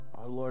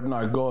Lord and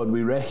our God,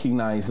 we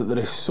recognise that there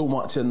is so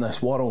much in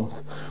this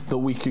world that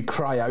we could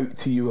cry out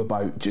to you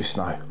about just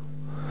now.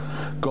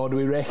 God,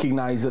 we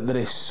recognise that there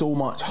is so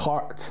much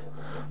hurt,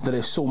 there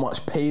is so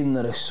much pain,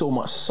 there is so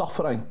much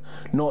suffering,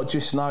 not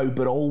just now,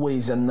 but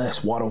always in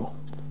this world.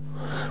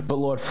 But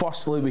Lord,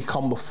 firstly, we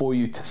come before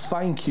you to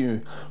thank you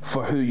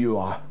for who you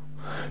are,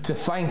 to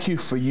thank you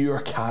for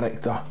your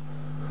character.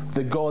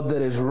 The God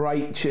that is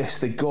righteous,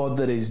 the God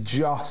that is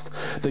just,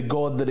 the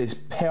God that is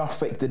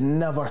perfect and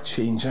never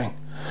changing.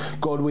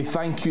 God, we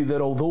thank you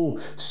that although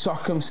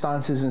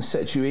circumstances and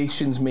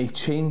situations may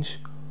change,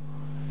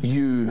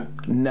 you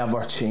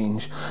never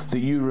change, that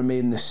you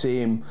remain the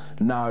same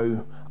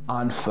now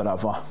and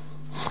forever.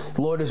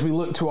 Lord, as we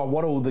look to our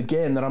world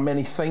again, there are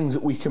many things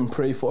that we can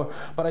pray for,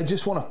 but I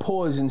just want to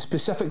pause and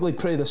specifically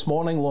pray this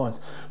morning, Lord,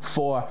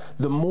 for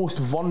the most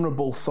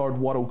vulnerable third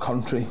world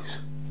countries.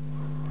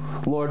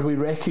 Lord, we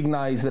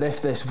recognise that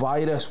if this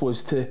virus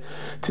was to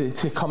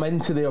come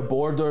into their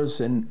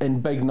borders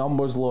in big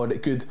numbers, Lord,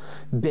 it could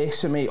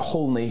decimate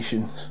whole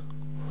nations.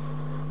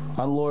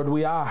 And Lord,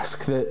 we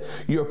ask that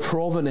your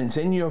providence,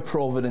 in your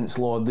providence,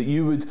 Lord, that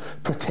you would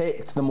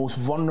protect the most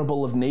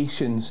vulnerable of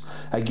nations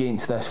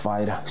against this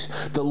virus.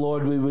 That,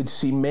 Lord, we would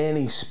see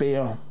many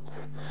spared.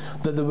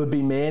 That there would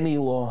be many,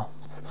 Lord,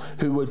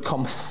 who would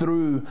come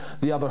through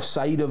the other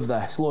side of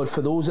this. Lord,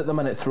 for those at the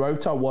minute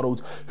throughout our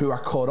world who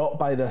are caught up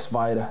by this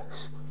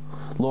virus,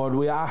 Lord,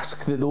 we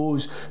ask that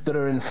those that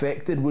are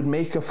infected would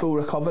make a full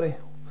recovery.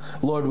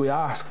 Lord, we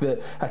ask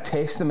that a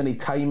testimony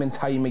time and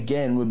time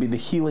again would be the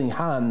healing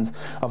hand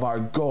of our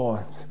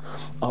God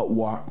at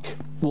work.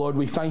 Lord,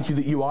 we thank you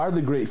that you are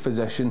the great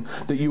physician,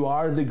 that you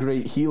are the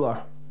great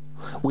healer.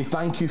 We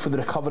thank you for the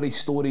recovery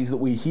stories that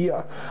we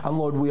hear. And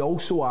Lord, we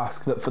also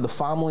ask that for the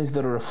families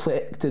that are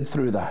afflicted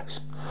through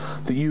this,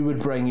 that you would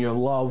bring your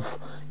love,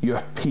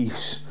 your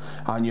peace,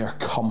 and your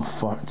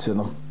comfort to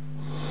them.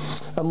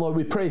 And Lord,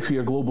 we pray for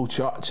your global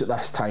church at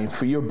this time,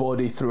 for your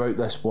body throughout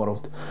this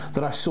world.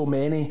 There are so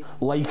many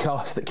like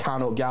us that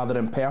cannot gather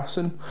in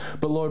person,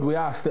 but Lord, we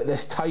ask that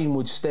this time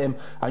would stem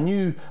an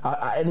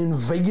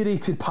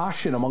invigorated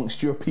passion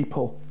amongst your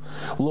people.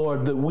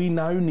 Lord, that we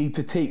now need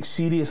to take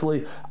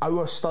seriously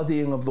our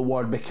studying of the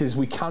Word, because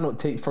we cannot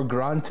take for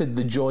granted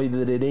the joy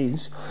that it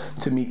is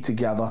to meet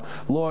together.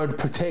 Lord,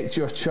 protect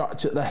your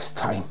church at this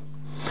time.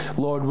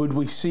 Lord, would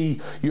we see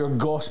your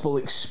gospel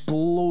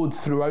explode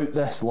throughout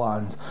this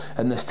land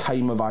in this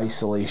time of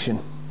isolation.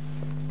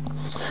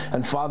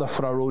 And Father,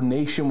 for our own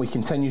nation, we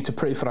continue to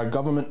pray for our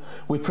government.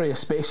 We pray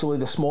especially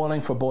this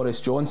morning for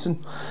Boris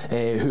Johnson,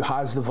 who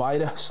has the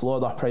virus.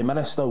 Lord, our Prime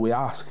Minister, we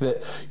ask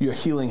that your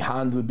healing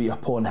hand would be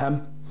upon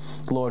him.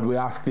 Lord, we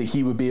ask that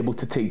he would be able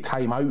to take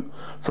time out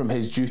from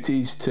his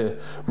duties to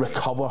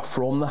recover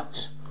from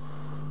this.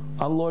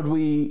 And Lord,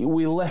 we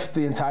lift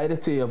the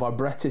entirety of our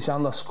British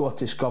and our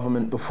Scottish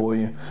government before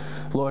you.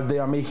 Lord, they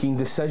are making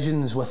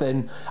decisions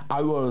within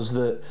hours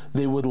that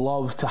they would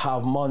love to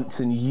have months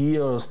and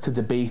years to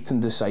debate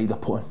and decide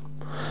upon.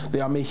 They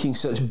are making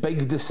such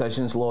big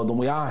decisions, Lord, and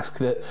we ask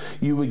that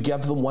you would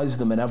give them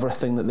wisdom in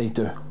everything that they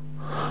do.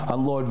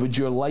 And Lord, would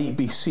your light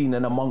be seen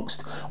in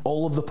amongst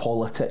all of the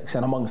politics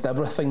and amongst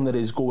everything that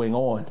is going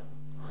on.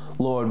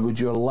 Lord, would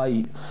your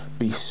light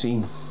be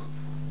seen.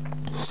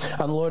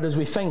 And Lord, as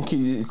we think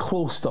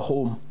close to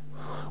home,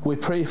 we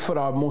pray for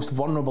our most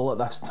vulnerable at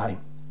this time.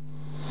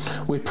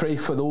 We pray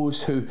for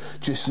those who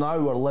just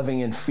now are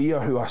living in fear,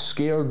 who are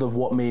scared of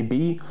what may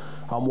be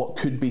and what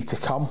could be to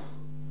come.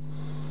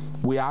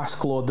 We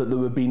ask, Lord, that there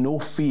would be no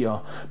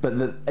fear, but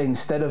that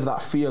instead of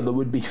that fear, there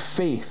would be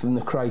faith in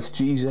the Christ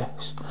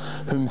Jesus,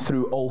 whom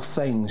through all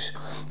things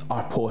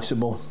are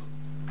possible.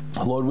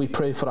 Lord, we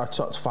pray for our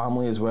church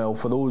family as well,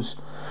 for those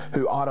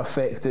who are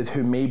affected,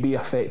 who may be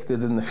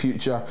affected in the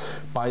future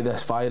by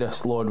this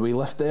virus. Lord, we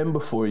lift them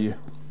before you.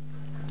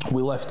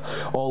 We lift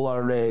all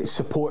our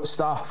support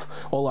staff,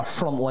 all our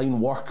frontline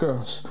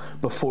workers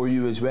before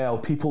you as well.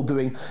 People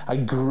doing a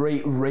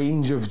great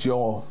range of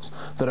jobs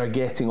that are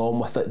getting on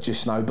with it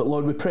just now. But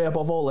Lord, we pray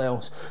above all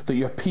else that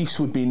your peace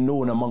would be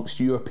known amongst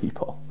your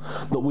people.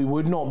 That we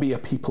would not be a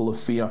people of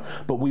fear,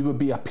 but we would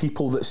be a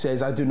people that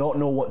says, I do not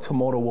know what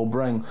tomorrow will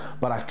bring,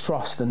 but I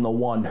trust in the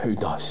one who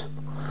does.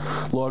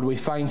 Lord, we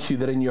thank you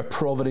that in your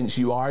providence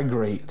you are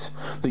great,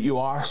 that you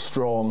are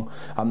strong,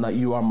 and that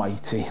you are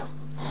mighty.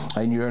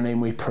 In your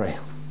name we pray.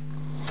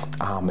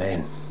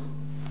 Amen.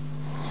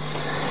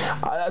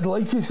 I'd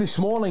like us this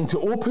morning to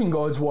open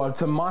God's Word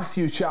to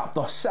Matthew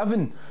chapter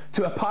 7,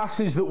 to a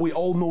passage that we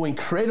all know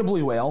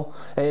incredibly well,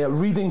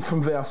 reading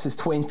from verses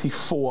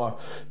 24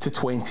 to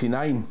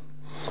 29.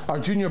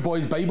 Our junior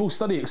boys Bible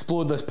study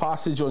explored this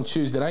passage on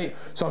Tuesday night,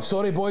 so I'm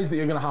sorry boys that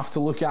you're going to have to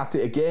look at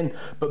it again,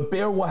 but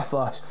bear with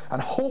us,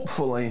 and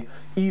hopefully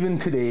even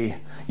today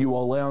you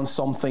will learn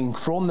something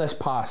from this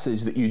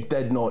passage that you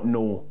did not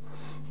know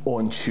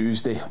on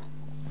Tuesday.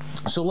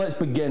 So let's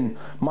begin.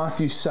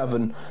 Matthew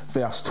 7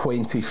 verse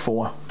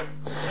 24.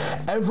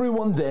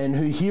 Everyone then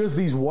who hears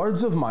these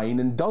words of mine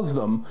and does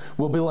them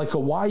will be like a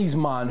wise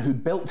man who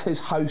built his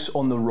house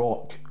on the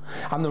rock.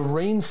 And the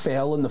rain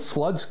fell, and the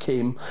floods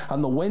came,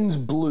 and the winds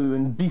blew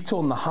and beat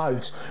on the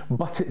house,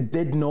 but it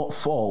did not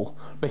fall,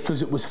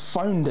 because it was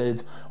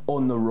founded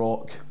on the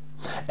rock.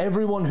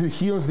 Everyone who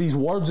hears these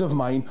words of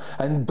mine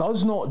and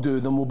does not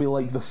do them will be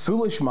like the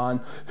foolish man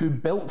who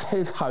built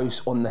his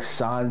house on the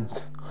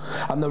sand.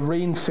 And the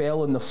rain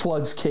fell, and the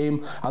floods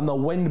came, and the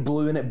wind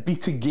blew, and it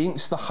beat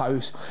against the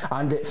house,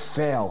 and it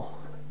fell.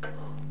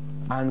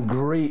 And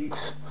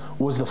great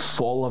was the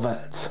fall of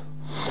it.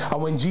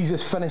 And when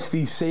Jesus finished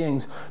these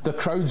sayings, the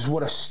crowds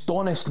were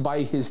astonished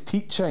by his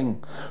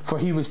teaching, for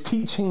he was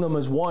teaching them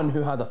as one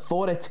who had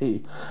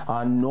authority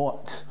and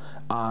not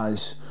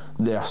as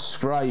their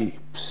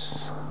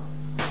scribes.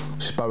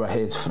 Just bow our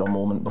heads for a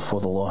moment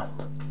before the Lord.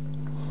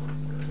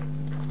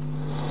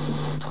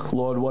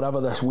 Lord,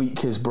 whatever this week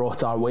has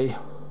brought our way,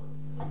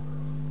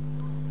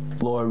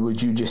 Lord,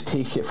 would you just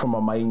take it from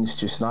our minds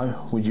just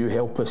now? Would you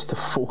help us to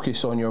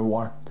focus on your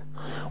word?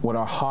 Would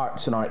our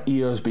hearts and our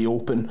ears be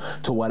open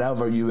to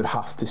whatever you would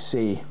have to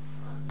say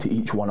to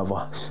each one of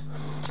us?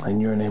 In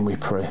your name we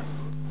pray.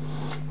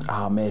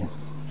 Amen.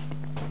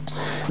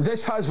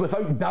 This has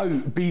without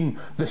doubt been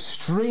the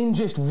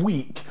strangest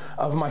week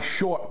of my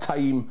short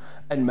time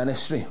in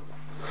ministry.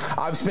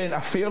 I've spent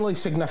a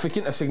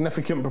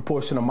significant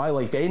proportion of my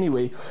life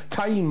anyway,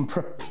 time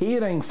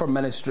preparing for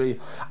ministry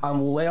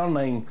and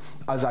learning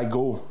as I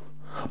go.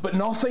 But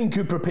nothing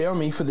could prepare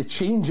me for the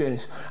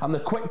changes and the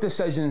quick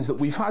decisions that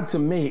we've had to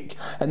make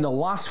in the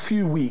last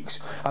few weeks,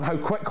 and how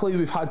quickly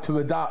we've had to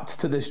adapt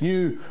to this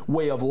new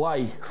way of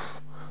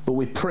life. Though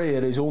we pray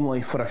it is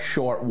only for a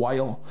short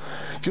while.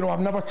 Do you know, I've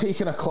never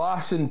taken a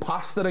class in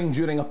pastoring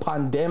during a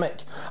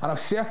pandemic, and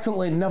I've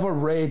certainly never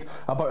read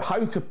about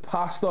how to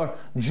pastor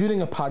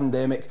during a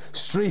pandemic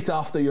straight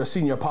after your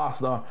senior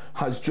pastor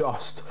has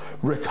just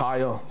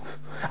retired.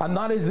 And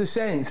that is the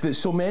sense that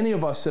so many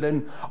of us are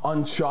in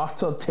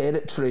uncharted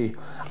territory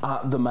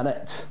at the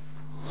minute.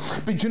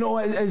 But you know,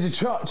 as a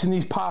church in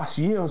these past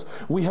years,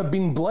 we have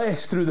been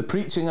blessed through the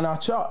preaching in our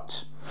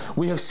church.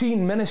 We have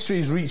seen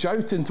ministries reach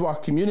out into our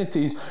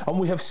communities, and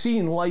we have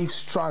seen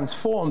lives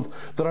transformed.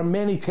 There are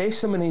many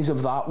testimonies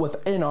of that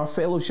within our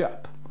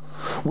fellowship.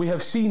 We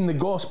have seen the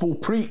gospel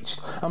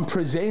preached and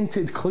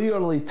presented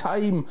clearly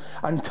time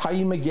and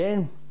time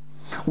again.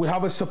 We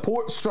have a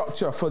support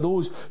structure for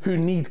those who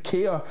need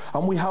care,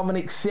 and we have an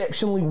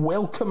exceptionally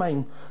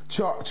welcoming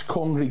church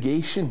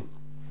congregation.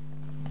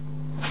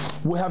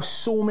 We have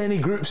so many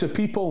groups of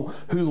people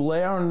who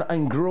learn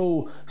and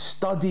grow,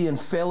 study and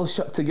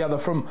fellowship together,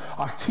 from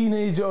our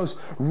teenagers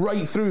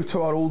right through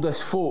to our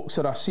oldest folks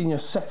or our senior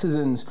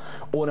citizens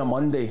on a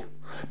Monday.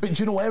 But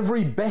you know,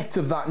 every bit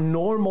of that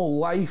normal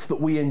life that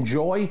we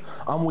enjoy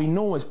and we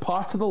know is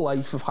part of the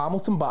life of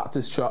Hamilton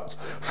Baptist Church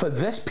for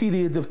this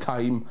period of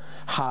time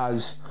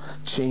has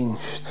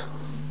changed.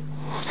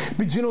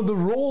 But you know, the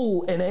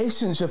role in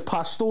essence of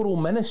pastoral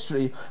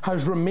ministry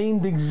has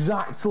remained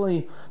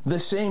exactly the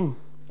same.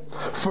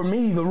 For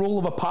me, the role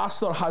of a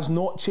pastor has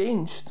not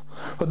changed.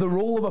 But the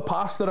role of a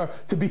pastor are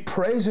to be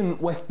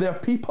present with their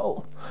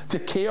people, to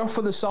care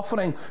for the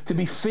suffering, to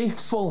be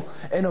faithful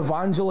in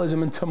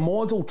evangelism, and to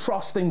model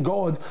trust in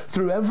God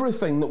through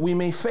everything that we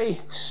may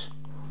face.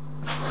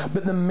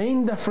 But the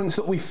main difference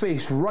that we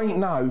face right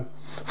now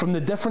from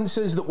the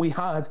differences that we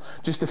had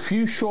just a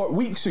few short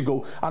weeks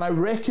ago, and I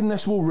reckon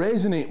this will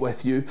resonate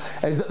with you,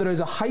 is that there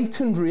is a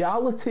heightened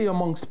reality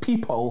amongst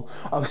people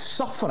of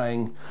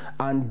suffering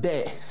and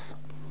death.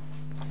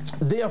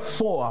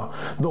 Therefore,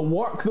 the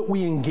work that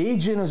we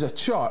engage in as a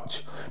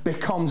church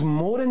becomes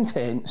more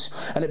intense,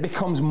 and it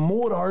becomes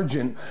more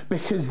urgent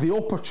because the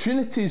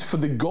opportunities for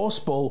the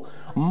gospel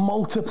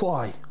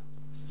multiply.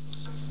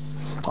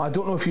 I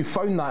don't know if you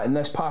found that in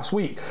this past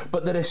week,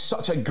 but there is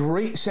such a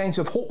great sense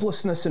of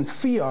hopelessness and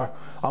fear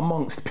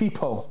amongst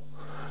people.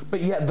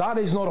 But yet that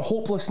is not a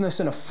hopelessness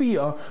and a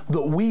fear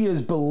that we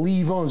as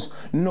believers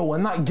know.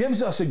 And that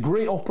gives us a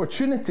great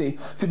opportunity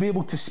to be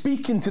able to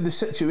speak into the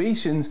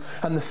situations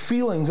and the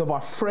feelings of our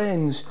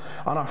friends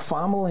and our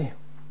family.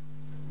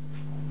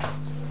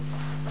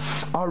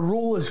 Our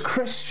role as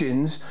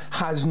Christians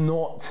has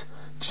not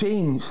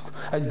changed.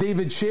 As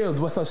David shared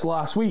with us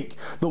last week,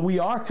 that we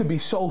are to be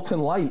salt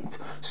and light,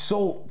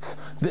 salt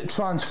that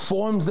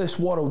transforms this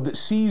world, that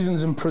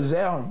seasons and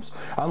preserves,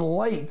 and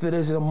light that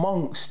is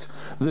amongst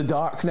the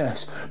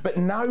darkness. But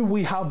now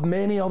we have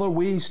many other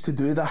ways to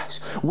do this,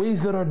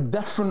 ways that are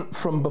different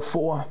from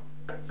before.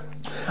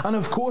 And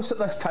of course, at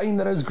this time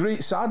there is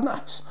great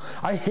sadness.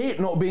 I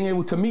hate not being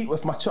able to meet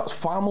with my church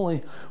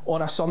family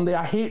on a Sunday.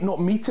 I hate not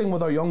meeting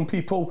with our young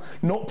people,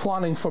 not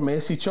planning for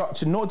Mercy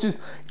Church, and not just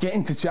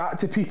getting to chat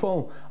to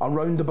people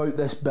around about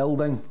this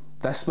building,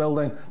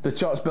 the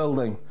church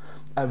building,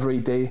 every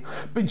day.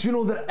 But you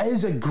know, there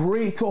is a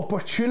great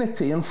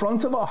opportunity in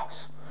front of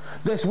us.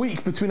 This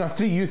week, between our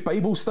 3 youth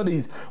Bible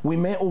studies, we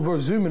met over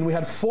Zoom, and we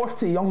had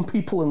 40 young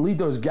people and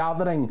leaders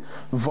gathering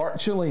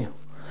virtually.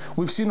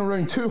 We've seen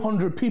around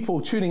 200 people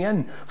tuning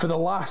in for the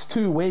last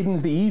 2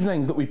 Wednesday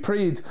evenings that we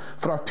prayed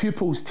for our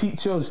pupils,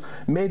 teachers,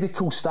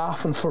 medical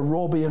staff, and for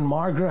Robbie and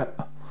Margaret.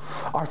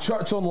 Our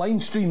church online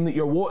stream that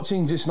you're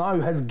watching just now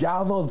has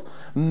gathered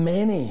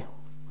many.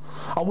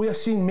 And we are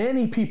seeing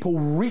many people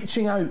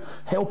reaching out,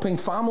 helping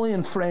family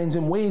and friends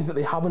in ways that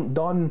they haven't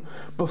done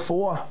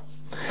before.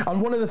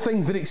 And one of the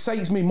things that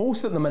excites me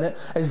most at the minute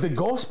is the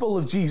gospel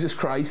of Jesus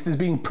Christ is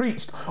being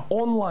preached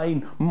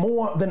online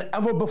more than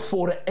ever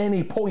before at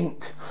any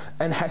point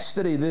in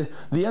history. The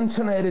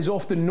internet is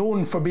often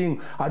known for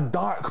being a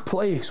dark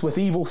place with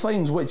evil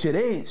things, which it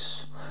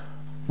is.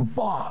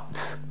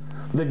 But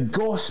the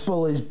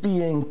gospel is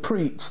being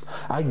preached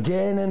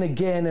again and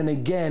again and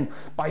again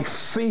by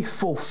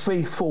faithful,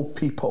 faithful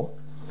people.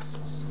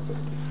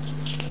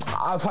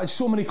 I've had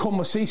so many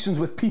conversations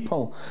with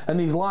people in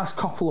these last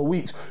couple of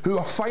weeks who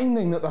are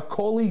finding that their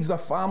colleagues, their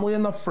family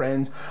and their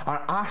friends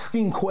are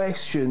asking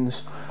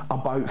questions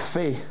about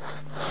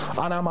faith.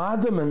 And I'm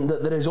adamant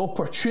that there is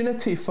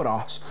opportunity for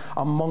us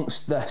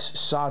amongst this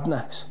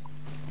sadness.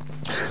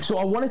 So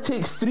I want to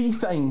take 3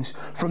 things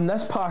from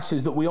this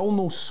passage that we all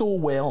know so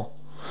well.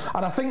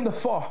 And I think the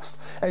first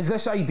is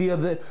this idea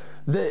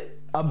that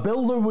a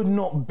builder would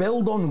not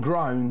build on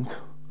ground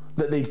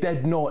that they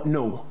did not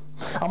know.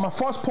 And my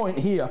first point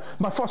here,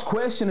 my first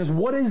question is,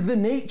 what is the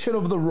nature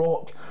of the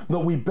rock that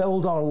we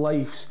build our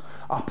lives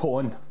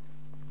upon?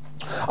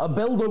 A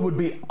builder would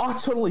be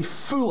utterly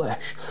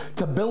foolish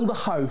to build a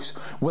house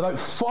without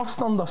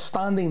first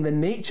understanding the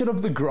nature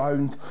of the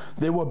ground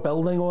they were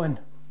building on.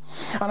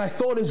 And I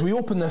thought as we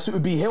open this, it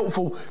would be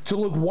helpful to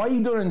look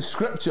wider in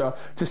Scripture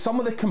to some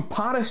of the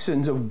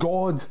comparisons of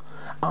God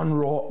and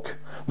rock.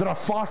 There are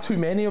far too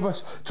many of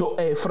us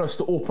for us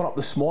to open up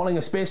this morning,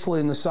 especially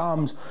in the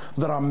Psalms.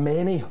 There are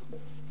many.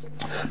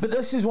 But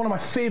this is one of my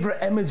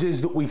favourite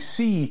images that we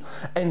see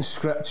in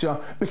Scripture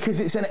because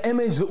it's an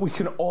image that we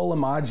can all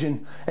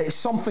imagine. It's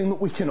something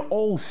that we can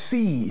all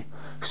see.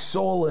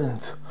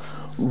 Solid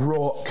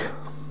rock.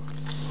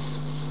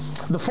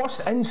 The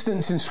first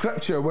instance in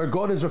Scripture where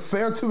God is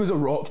referred to as a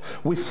rock,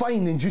 we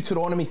find in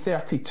Deuteronomy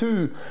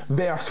 32,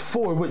 verse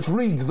 4, which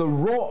reads, "The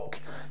rock,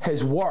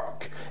 his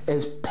work,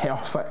 is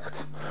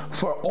perfect.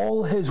 For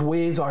all his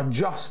ways are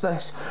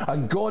justice, a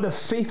God of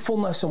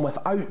faithfulness and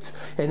without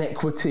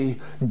iniquity.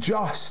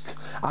 Just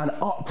and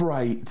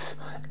upright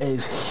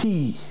is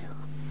he."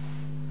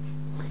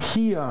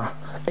 Here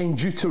in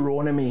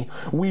Deuteronomy,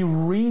 we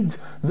read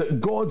that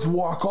God's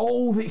work,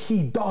 all that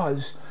he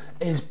does,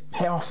 is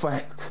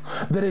perfect,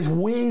 that his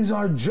ways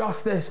are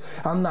justice,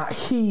 and that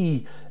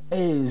he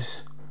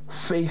is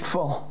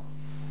faithful.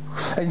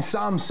 In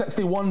Psalm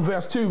 61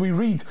 verse 2, we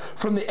read,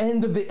 "From the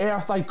end of the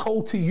earth I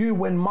call to you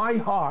when my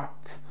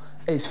heart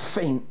is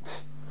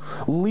faint.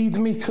 Lead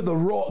me to the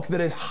rock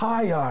that is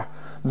higher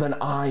than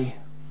I."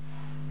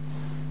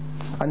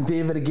 And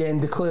David again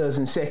declares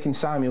in 2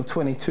 Samuel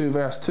 22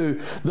 verse 2,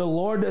 "The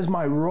Lord is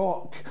my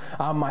rock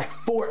and my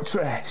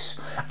fortress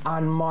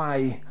and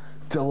my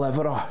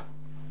deliverer."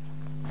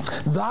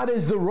 That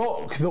is the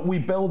rock that we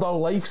build our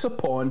lives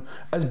upon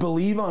as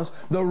believers.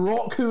 The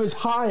rock who is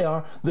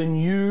higher than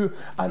you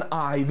and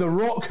I. The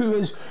rock who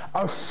is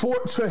our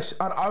fortress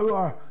and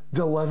our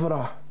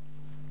deliverer.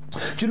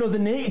 Do you know the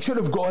nature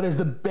of God is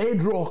the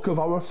bedrock of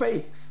our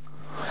faith?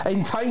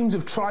 In times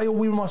of trial,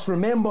 we must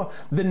remember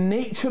the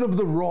nature of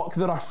the rock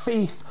that our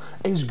faith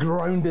is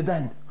grounded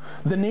in.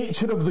 The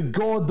nature of the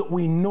God that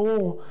we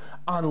know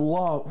and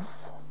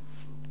love.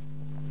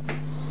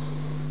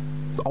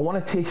 I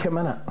want to take a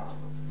minute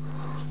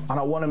and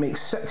I want to make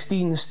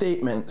 16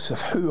 statements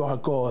of who our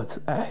God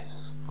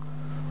is.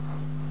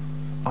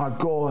 Our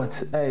God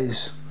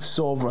is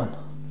sovereign.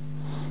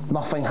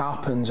 Nothing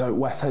happens out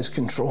with his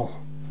control.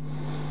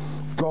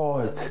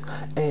 God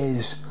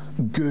is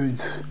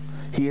good.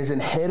 He is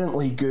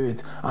inherently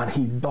good and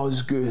he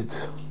does good.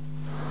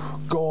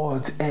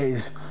 God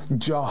is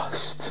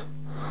just.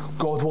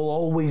 God will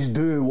always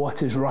do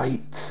what is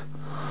right.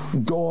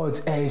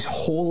 God is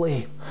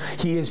holy.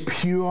 He is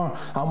pure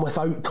and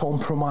without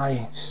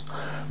compromise.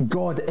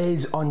 God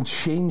is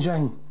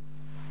unchanging.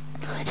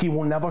 He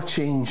will never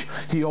change.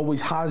 He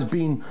always has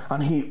been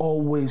and he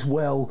always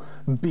will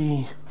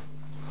be.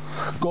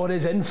 God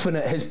is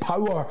infinite. His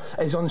power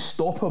is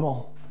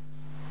unstoppable.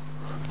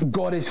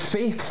 God is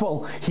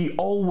faithful. He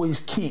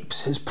always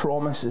keeps his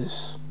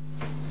promises.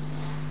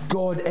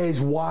 God is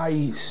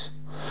wise.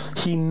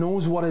 He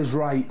knows what is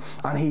right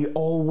and he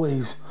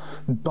always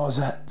does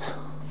it.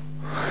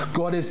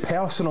 God is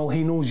personal.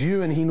 He knows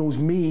you and he knows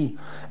me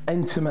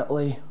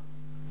intimately.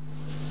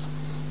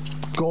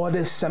 God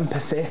is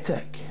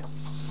sympathetic.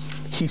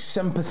 He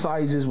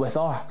sympathizes with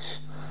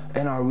us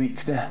in our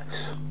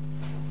weakness.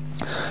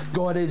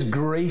 God is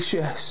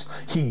gracious.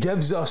 He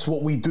gives us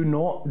what we do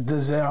not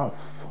deserve.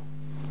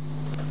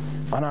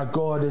 And our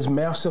God is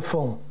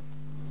merciful.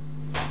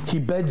 He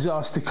bids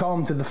us to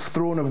come to the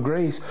throne of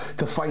grace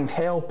to find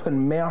help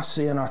and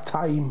mercy in our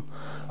time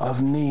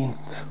of need.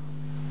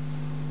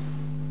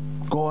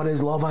 God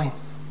is loving.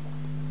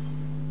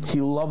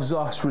 He loves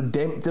us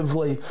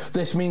redemptively.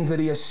 This means that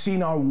he has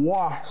seen our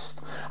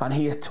worst and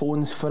he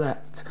atones for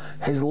it.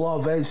 His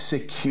love is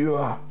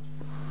secure.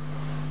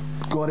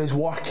 God is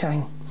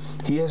working.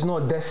 He is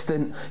not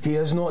distant, he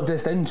is not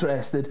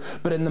disinterested,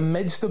 but in the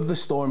midst of the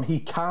storm, he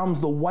calms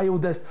the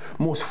wildest,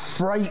 most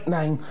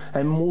frightening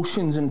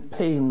emotions and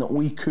pain that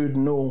we could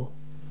know.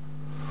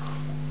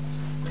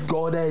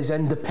 God is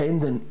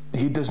independent.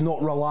 He does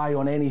not rely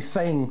on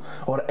anything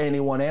or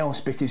anyone else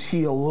because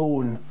he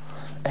alone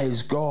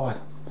is God.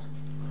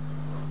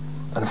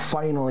 And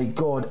finally,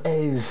 God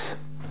is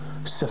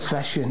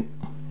sufficient.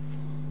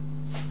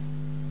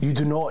 You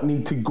do not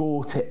need to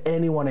go to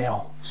anyone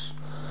else,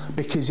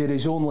 because it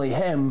is only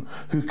him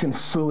who can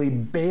fully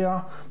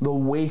bear the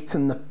weight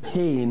and the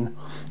pain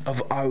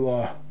of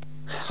our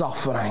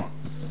suffering.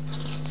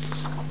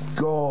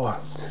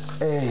 God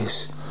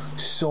is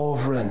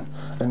sovereign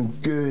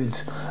and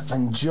good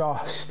and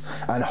just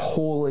and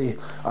holy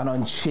and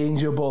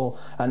unchangeable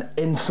and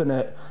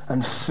infinite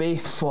and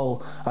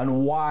faithful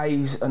and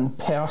wise and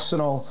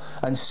personal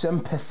and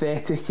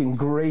sympathetic and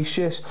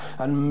gracious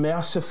and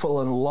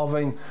merciful and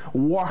loving,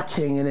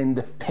 working and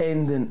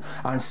independent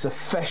and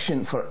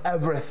sufficient for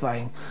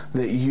everything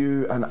that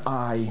you and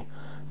I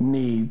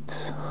need.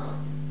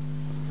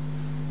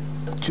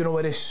 Do you know,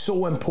 it is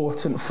so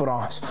important for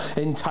us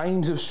in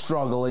times of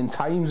struggle, in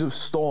times of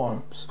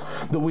storms,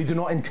 that we do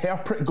not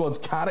interpret God's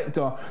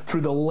character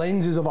through the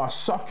lenses of our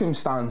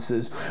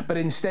circumstances, but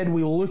instead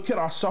we look at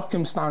our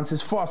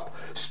circumstances first,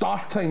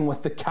 starting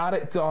with the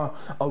character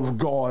of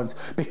God,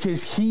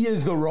 because he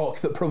is the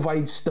rock that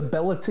provides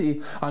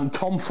stability and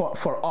comfort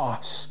for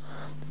us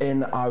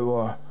in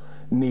our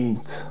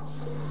need.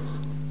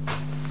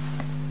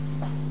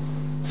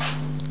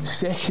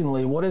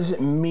 Secondly, what does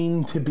it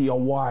mean to be a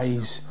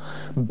wise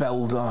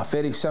builder?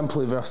 Very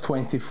simply, verse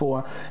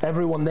 24,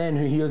 everyone then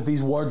who hears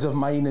these words of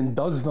mine and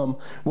does them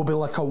will be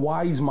like a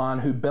wise man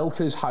who built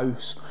his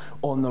house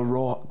on the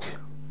rock.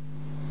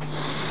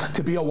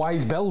 To be a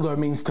wise builder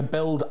means to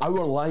build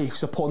our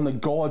lives upon the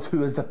God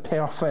who is the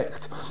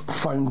perfect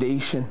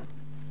foundation.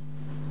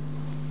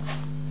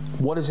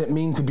 What does it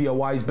mean to be a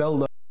wise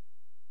builder?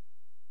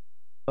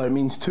 It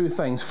means two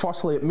things.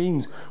 Firstly, it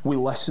means we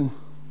listen.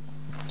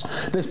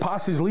 This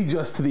passage leads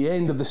us to the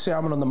end of the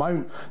Sermon on the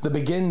Mount that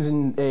begins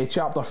in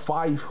chapter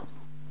 5.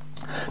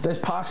 This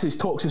passage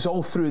talks us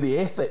all through the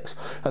ethics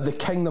of the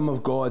kingdom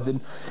of God. And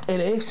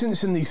in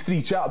essence, in these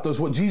 3 chapters,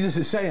 what Jesus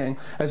is saying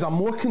is, I'm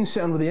more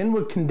concerned with the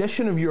inward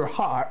condition of your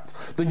heart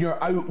than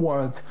your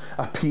outward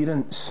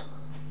appearance.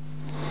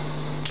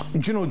 Do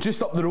you know,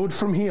 just up the road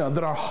from here,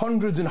 there are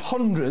hundreds and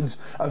hundreds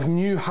of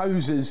new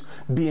houses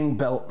being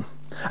built.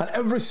 And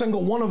every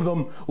single one of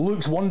them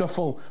looks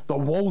wonderful. Their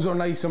walls are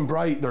nice and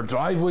bright, their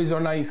driveways are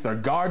nice, their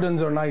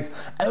gardens are nice.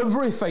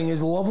 Everything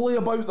is lovely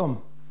about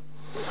them.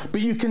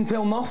 But you can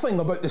tell nothing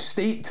about the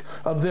state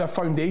of their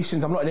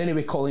foundations. I'm not in any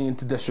way calling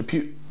into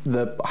disrepute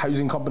the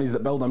housing companies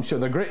that build. I'm sure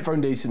they're great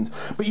foundations.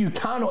 But you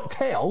cannot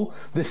tell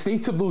the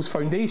state of those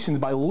foundations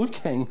by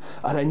looking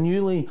at a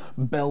newly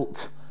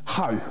built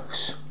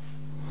house.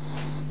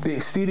 The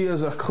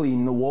exteriors are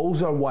clean, the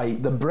walls are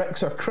white, the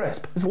bricks are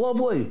crisp. It's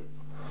lovely.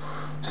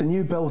 It's a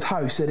new built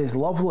house, it is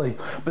lovely,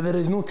 but there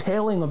is no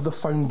telling of the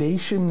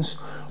foundations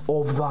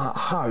of that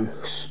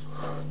house,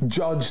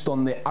 judged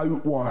on the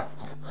outward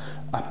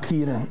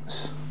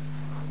appearance.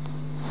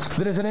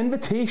 There is an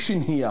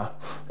invitation here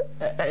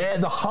at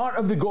the heart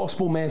of the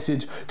gospel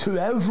message to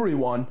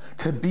everyone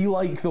to be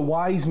like the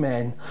wise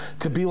men,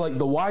 to be like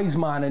the wise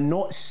man, and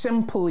not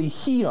simply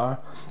hear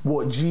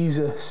what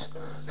Jesus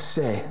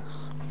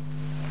says.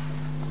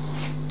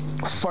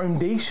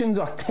 Foundations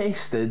are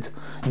tested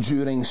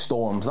during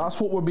storms.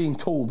 That's what we're being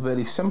told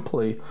very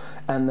simply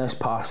in this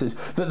passage,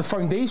 that the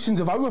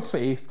foundations of our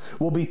faith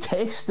will be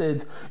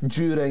tested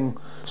during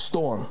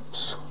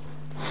storms.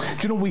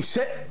 Do you know, we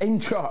sit in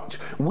church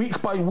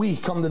week by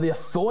week under the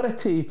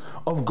authority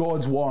of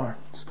God's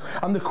words.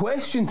 And the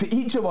question to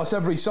each of us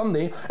every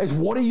Sunday is,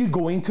 what are you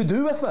going to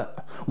do with it?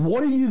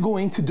 What are you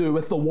going to do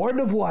with the word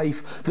of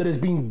life that has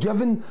been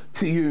given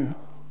to you?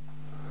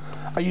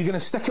 Are you going to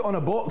stick it on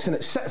a box and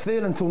it sits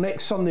there until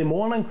next Sunday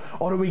morning?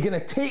 Or are we going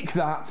to take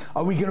that?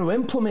 Are we going to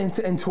implement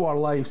it into our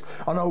lives?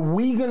 And are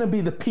we going to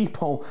be the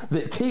people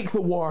that take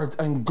the word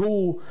and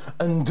go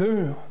and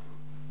do?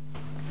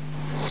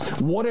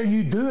 What are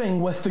you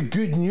doing with the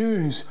good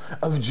news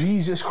of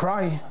Jesus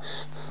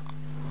Christ?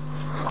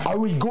 Are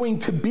we going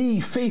to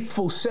be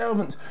faithful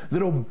servants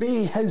that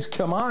obey his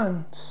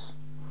commands?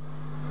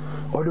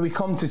 Or do we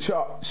come to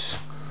church,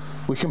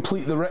 we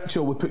complete the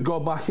ritual, we put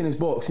God back in his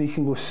box, and he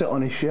can go sit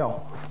on his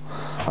shelf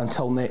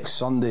until next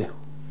Sunday?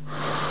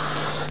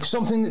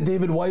 Something that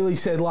David Wiley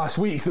said last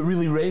week that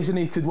really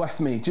resonated with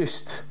me,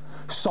 just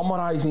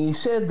summarising, he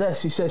said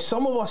this, he says,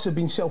 some of us have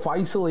been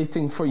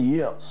self-isolating for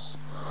years.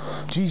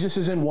 Jesus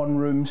is in one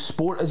room,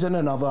 sport is in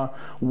another,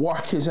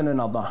 work is in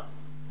another.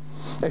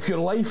 If your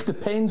life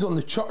depends on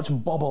the church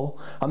bubble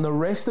and the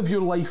rest of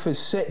your life is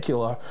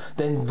secular,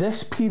 then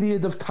this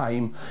period of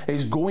time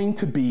is going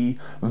to be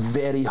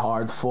very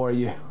hard for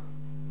you.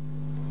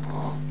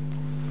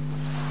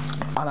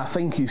 And I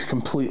think he's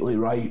completely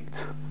right.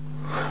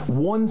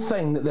 One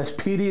thing that this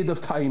period of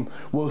time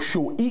will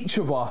show each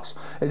of us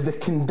is the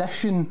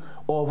condition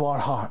of our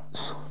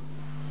hearts.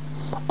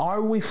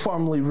 Are we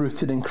firmly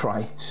rooted in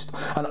Christ?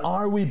 And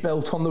are we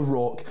built on the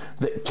rock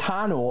that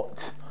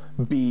cannot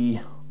be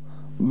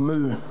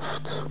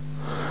moved?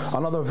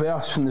 Another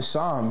verse from the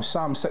Psalms,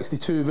 Psalm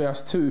 62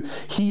 verse 2.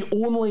 He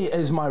only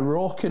is my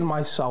rock and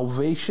my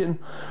salvation,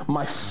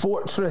 my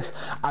fortress.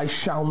 I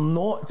shall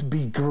not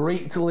be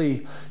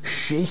greatly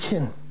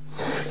shaken.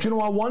 Do you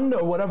know, I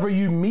wonder, wherever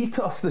you meet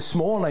us this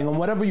morning and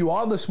wherever you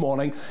are this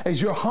morning, is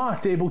your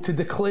heart able to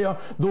declare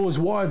those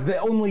words,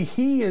 that only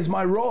He is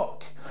my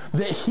rock,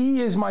 that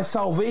He is my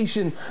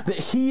salvation, that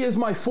He is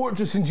my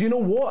fortress? And do you know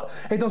what?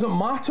 It doesn't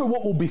matter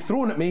what will be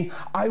thrown at me,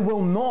 I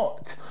will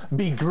not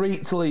be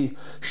greatly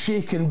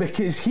shaken,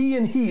 because He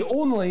and He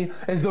only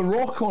is the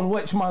rock on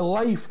which my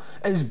life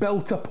is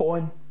built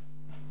upon.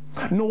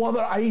 No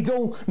other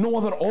idol, no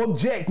other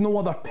object, no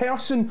other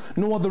person,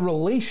 no other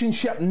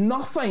relationship,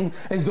 nothing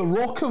is the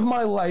rock of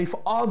my life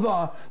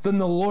other than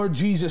the Lord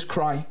Jesus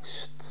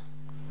Christ.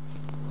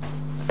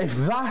 If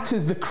that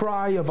is the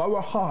cry of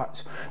our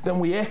hearts, then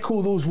we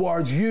echo those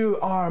words, you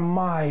are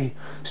my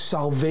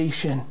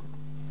salvation,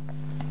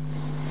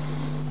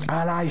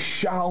 and I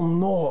shall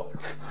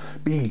not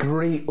be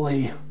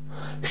greatly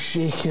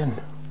shaken.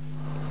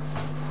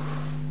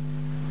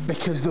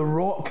 Because the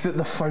rock that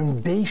the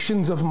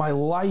foundations of my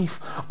life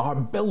are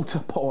built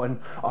upon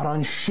are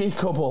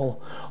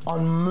unshakable,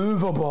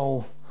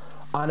 unmovable,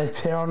 and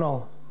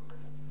eternal.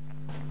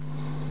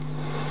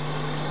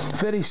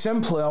 Very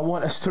simply, I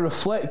want us to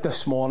reflect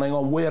this morning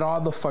on where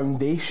are the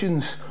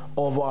foundations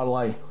of our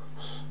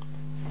lives.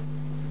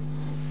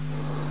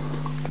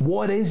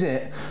 What is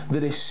it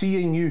that is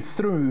seeing you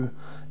through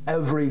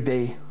every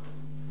day?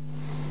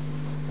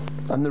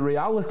 And the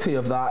reality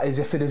of that is,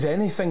 if it is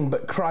anything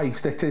but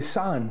Christ, it is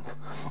sand,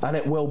 and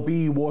it will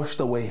be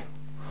washed away.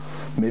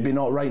 Maybe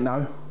not right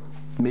now,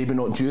 maybe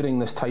not during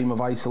this time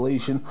of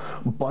isolation,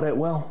 but it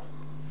will.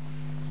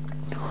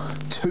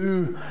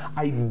 Two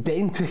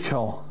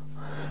identical,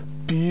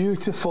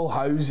 beautiful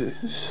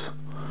houses,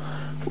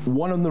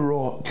 one on the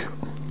rock,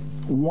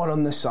 one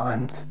on the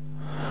sand.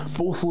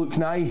 Both look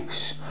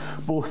nice,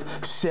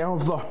 both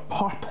serve their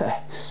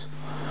purpose,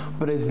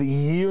 but as the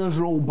years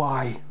roll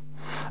by,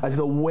 as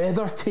the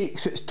weather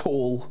takes its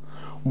toll,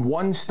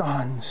 one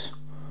stands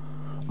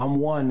and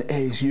one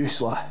is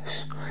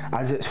useless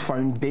as its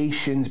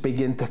foundations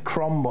begin to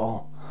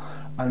crumble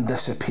and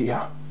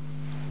disappear.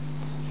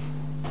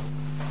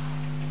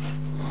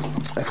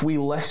 If we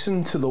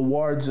listen to the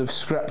words of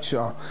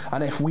Scripture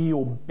and if we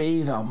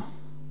obey them,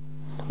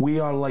 we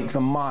are like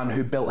the man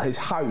who built his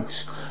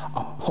house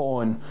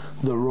upon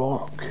the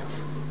rock.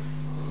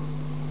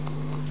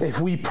 If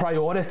we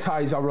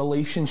prioritize our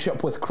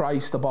relationship with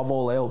Christ above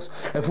all else,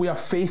 if we are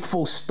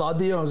faithful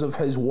studiers of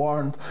His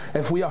Word,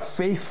 if we are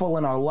faithful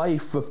in our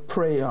life of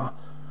prayer,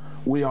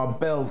 we are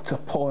built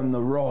upon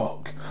the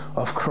rock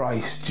of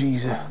Christ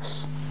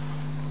Jesus.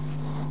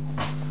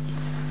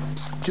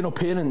 Do you know,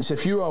 parents,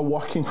 if you are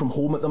working from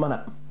home at the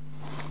minute,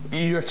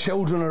 your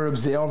children are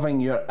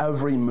observing your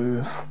every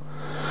move.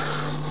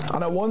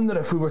 And I wonder,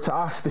 if we were to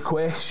ask the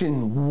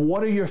question,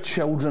 what are your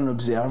children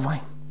observing?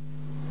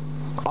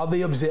 Are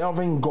they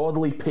observing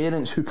godly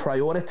parents who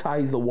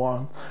prioritise the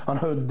Word and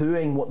who are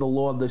doing what the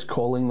Lord is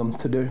calling them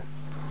to do?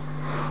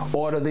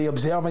 Or are they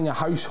observing a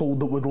household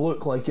that would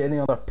look like any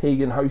other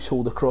pagan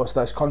household across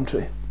this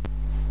country?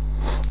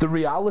 The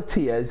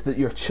reality is that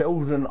your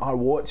children are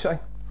watching,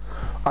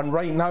 and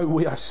right now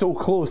we are so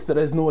close, there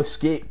is no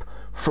escape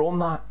from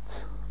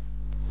that.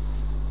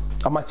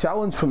 And my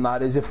challenge from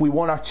that is, if we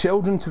want our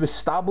children to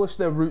establish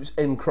their roots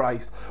in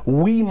Christ,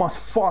 we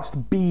must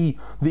first be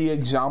the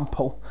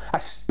example,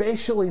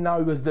 especially now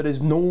as there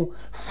is no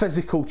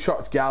physical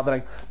church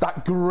gathering.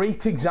 That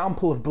great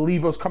example of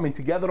believers coming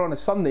together on a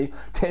Sunday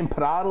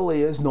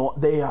temporarily is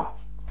not there.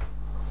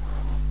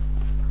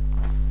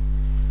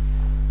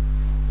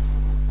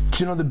 Do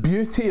you know, the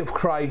beauty of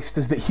Christ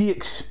is that He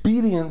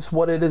experienced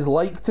what it is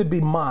like to be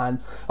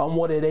man and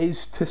what it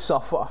is to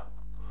suffer.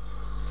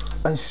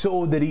 And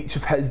so did each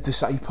of His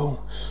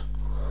disciples.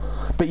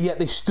 But yet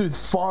they stood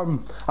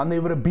firm and they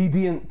were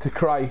obedient to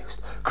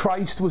Christ.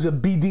 Christ was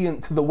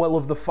obedient to the will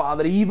of the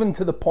Father, even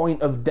to the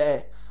point of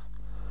death.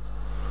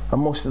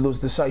 And most of those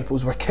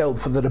disciples were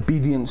killed for their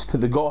obedience to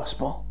the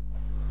gospel.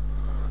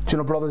 Do you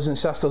know, brothers and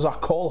sisters, our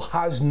call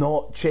has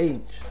not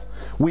changed.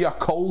 We are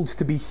called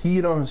to be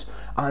hearers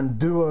and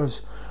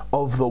doers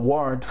of the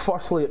word.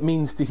 Firstly, it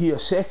means to hear.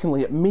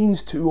 Secondly, it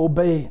means to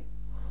obey.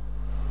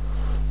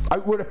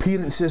 Outward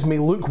appearances may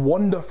look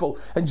wonderful,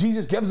 and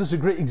Jesus gives us a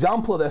great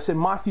example of this in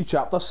Matthew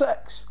chapter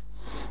 6.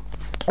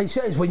 He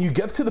says, when you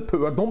give to the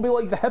poor, don't be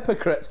like the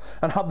hypocrites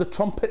and have the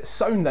trumpets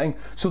sounding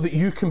so that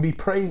you can be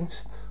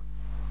praised.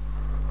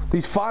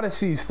 These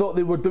Pharisees thought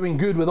they were doing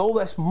good with all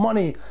this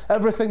money,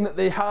 everything that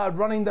they had,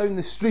 running down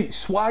the street,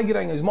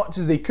 swaggering as much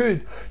as they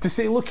could to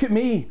say, look at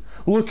me,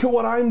 look at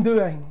what I'm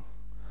doing.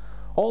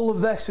 All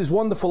of this is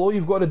wonderful. All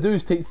you've got to do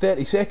is take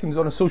 30 seconds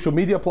on a social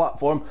media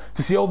platform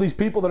to see all these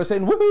people that are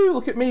saying, woohoo,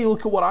 look at me,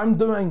 look at what I'm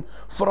doing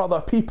for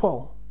other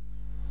people.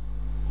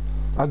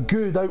 a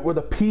good outward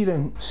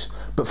appearance,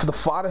 but for the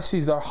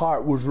Pharisees their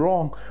heart was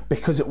wrong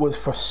because it was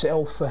for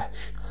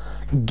selfish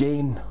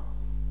gain.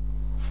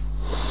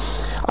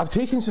 I've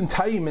taken some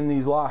time in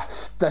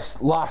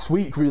this last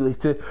week really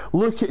to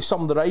look at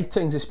some of the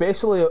writings,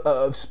 especially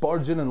of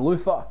Spurgeon and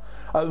Luther,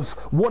 of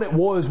what it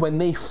was when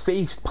they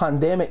faced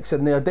pandemics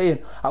in their day.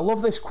 And I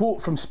love this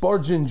quote from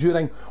Spurgeon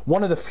during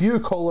one of the few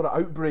cholera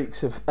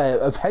outbreaks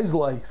of his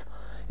life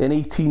in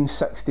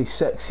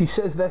 1866. He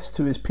says this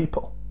to his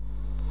people: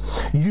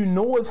 "You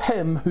know of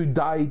him who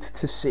died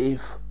to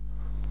save.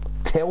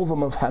 Tell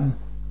them of him.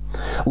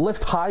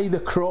 Lift high the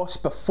cross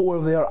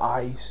before their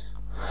eyes.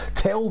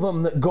 Tell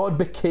them that God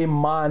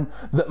became man,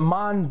 that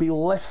man be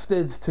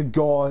lifted to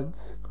God.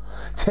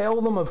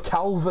 Tell them of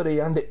Calvary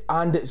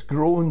and its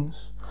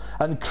groans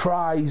and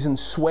cries and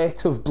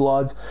sweat of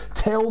blood.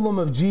 Tell them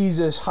of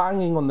Jesus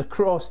hanging on the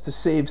cross to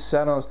save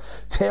sinners.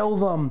 Tell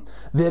them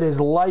there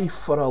is life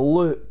for a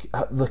look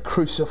at the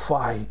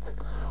crucified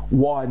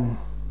one."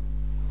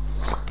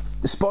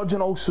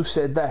 Spurgeon also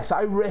said this: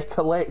 "I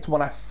recollect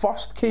when I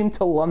first came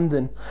to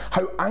London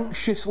how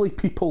anxiously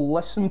people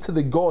listened to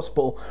the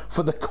gospel,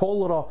 for the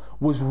cholera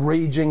was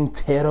raging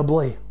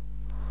terribly.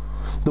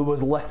 There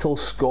was little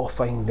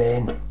scoffing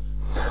then."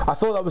 I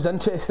thought that was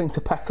interesting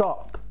to pick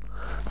up,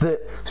 that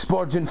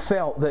Spurgeon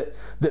felt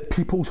that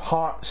people's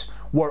hearts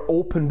were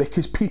open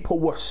because people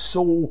were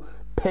so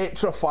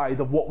petrified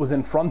of what was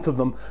in front of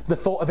them. The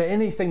thought of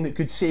anything that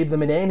could save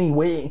them in any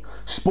way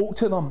spoke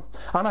to them.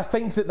 And I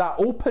think that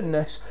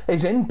openness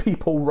is in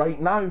people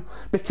right now,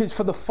 because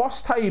for the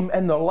first time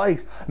in their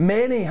lives,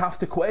 many have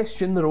to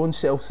question their own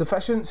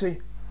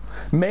self-sufficiency.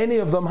 Many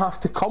of them have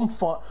to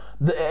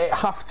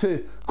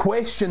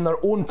question their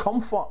own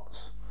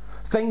comforts.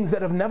 Things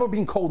that have never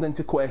been called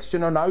into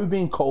question are now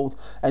being called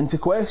into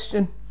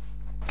question.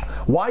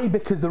 Why?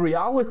 Because the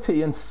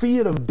reality and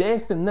fear of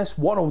death in this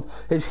world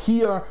is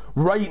here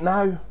right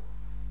now.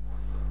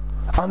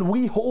 And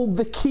we hold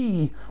the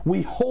key,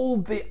 we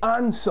hold the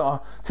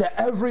answer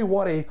to every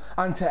worry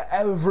and to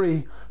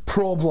every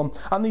problem.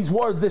 And these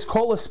words, this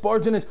call of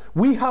Spurgeon is,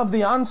 we have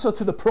the answer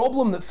to the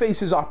problem that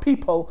faces our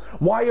people.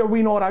 Why are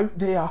we not out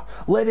there?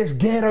 Let us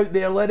get out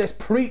there, let us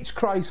preach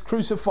Christ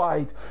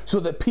crucified, so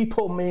that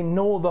people may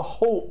know the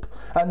hope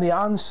and the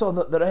answer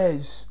that there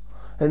is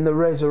in the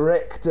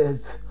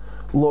resurrected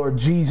Lord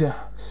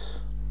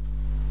Jesus.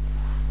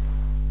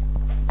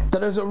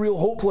 There is a real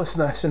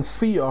hopelessness and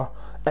fear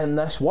in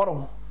this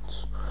world,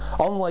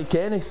 unlike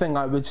anything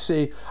I would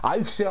say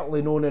I've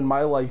certainly known in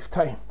my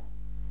lifetime.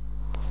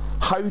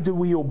 How do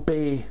we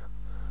obey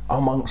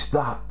amongst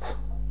that?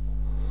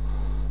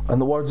 In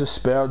the words of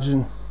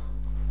Spurgeon,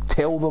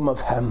 tell them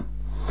of him.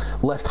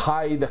 Lift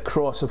high the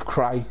cross of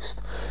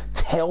Christ.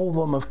 Tell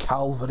them of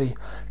Calvary.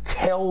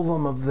 Tell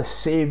them of the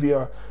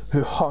Saviour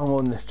who hung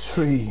on the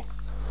tree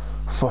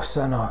for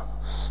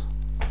sinners.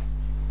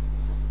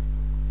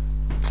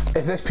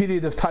 If this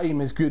period of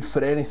time is good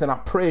for anything, I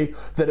pray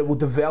that it will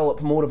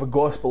develop more of a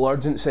gospel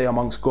urgency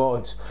amongst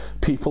God's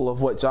people, of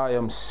which I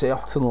am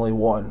certainly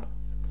one.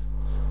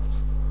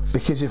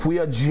 Because if we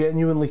are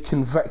genuinely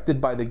convicted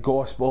by the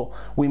gospel,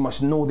 we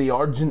must know the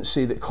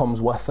urgency that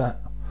comes with it.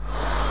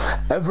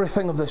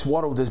 Everything of this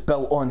world is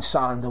built on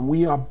sand, and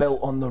we are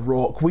built on the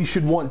rock. We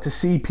should want to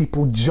see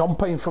people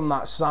jumping from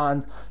that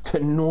sand to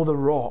know the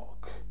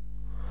rock,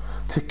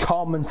 to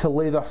come and to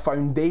lay their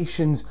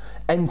foundations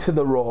into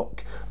the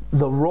rock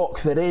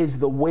that is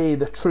the way,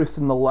 the truth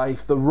and the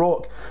life, the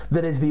rock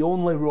that is the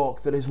only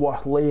rock that is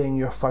worth laying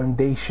your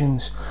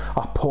foundations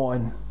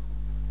upon.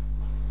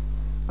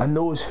 And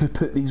those who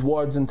put these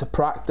words into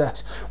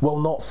practice will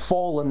not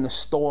fall in the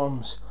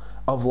storms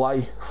of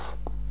life.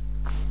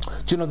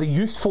 Do you know, the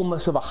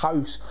usefulness of a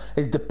house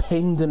is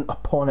dependent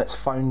upon its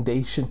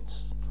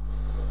foundations.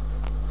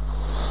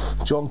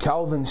 John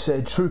Calvin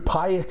said, true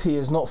piety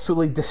is not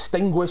fully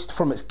distinguished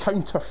from its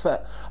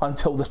counterfeit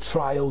until the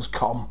trials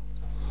come.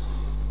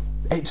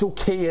 It's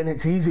okay and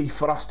it's easy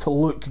for us to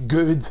look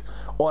good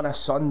on a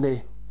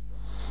Sunday.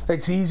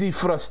 It's easy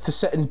for us to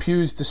sit in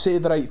pews, to say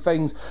the right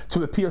things,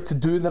 to appear to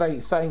do the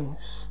right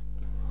things.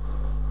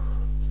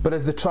 But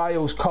as the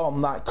trials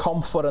come, that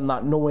comfort and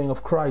that knowing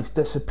of Christ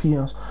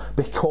disappears,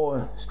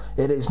 because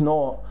it is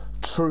not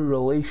true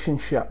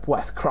relationship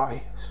with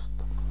Christ.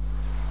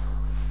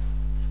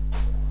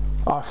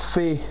 Our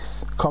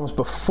faith comes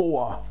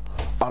before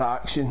our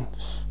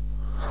actions.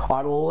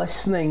 Our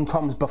listening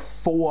comes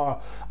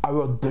before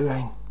our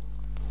doing.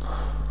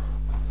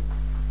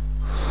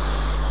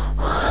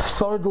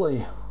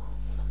 Thirdly,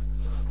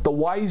 the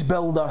wise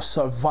builder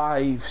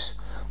survives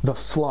the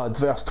flood.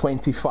 Verse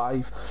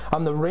 25.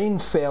 And the rain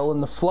fell,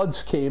 and the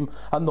floods came,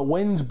 and the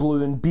winds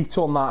blew and beat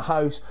on that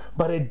house,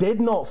 but it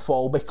did not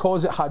fall,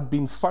 because it had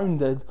been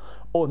founded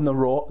on the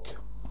rock.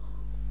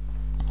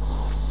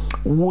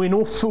 We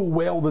know full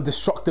well the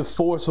destructive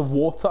force of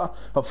water,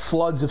 of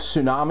floods, of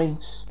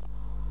tsunamis.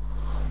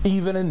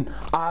 Even in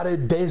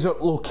arid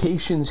desert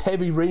locations,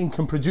 heavy rain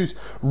can produce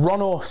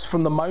runoffs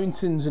from the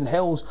mountains and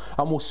hills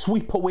and will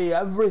sweep away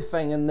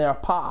everything in their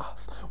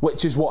path,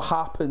 which is what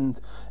happened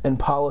in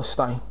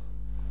Palestine.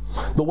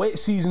 The wet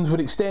seasons would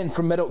extend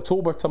from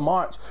mid-October to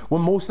March,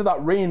 when most of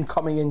that rain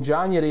coming in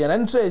January. And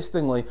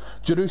interestingly,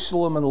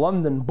 Jerusalem and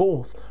London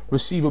both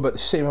receive about the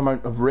same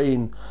amount of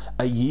rain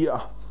a year.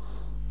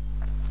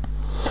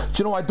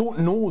 Do you know, I don't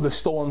know the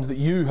storms that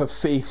you have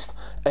faced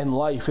in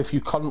life, if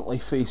you currently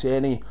face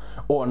any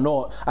or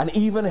not. And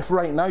even if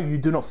right now you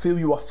do not feel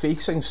you are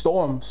facing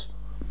storms,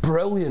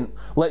 brilliant.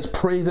 Let's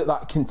pray that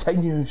that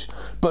continues.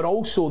 But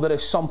also there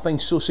is something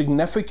so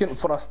significant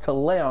for us to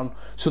learn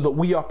so that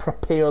we are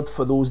prepared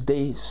for those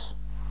days.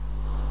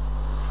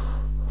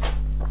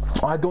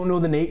 I don't know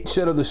the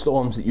nature of the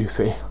storms that you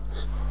face.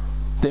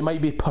 They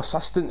might be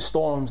persistent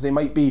storms. They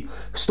might be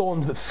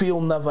storms that feel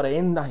never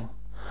ending.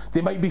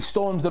 They might be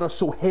storms that are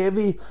so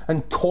heavy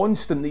and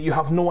constant that you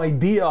have no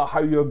idea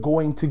how you're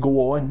going to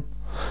go on.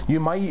 You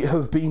might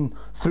have been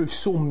through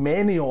so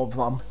many of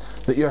them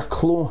that you're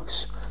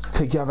close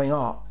to giving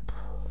up.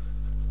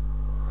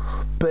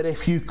 But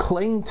if you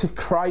cling to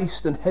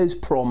Christ and His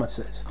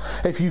promises,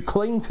 if you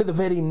cling to the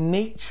very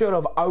nature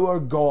of our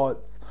God,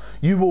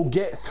 you will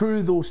get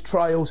through those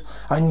trials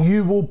and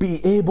you will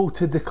be able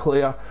to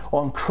declare,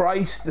 on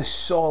Christ the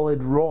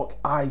solid rock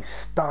I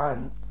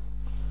stand.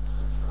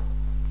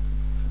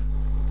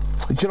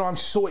 Do you know, I'm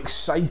so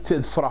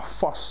excited for our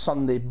first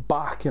Sunday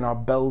back in our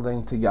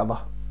building together.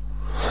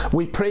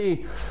 We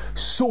pray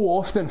so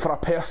often for our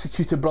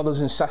persecuted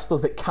brothers and sisters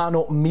that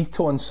cannot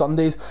meet on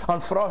Sundays,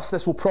 and for us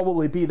this will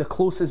probably be the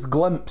closest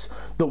glimpse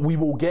that we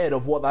will get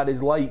of what that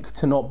is like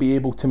to not be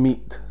able to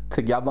meet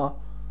together.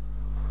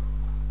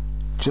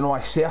 Do you know, I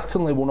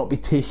certainly will not be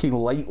taking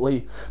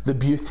lightly the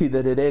beauty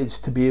that it is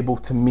to be able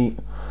to meet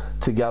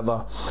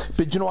together.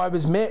 But do you know, I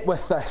was met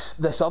with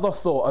this other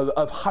thought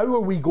of how are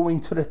we going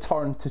to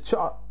return to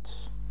church?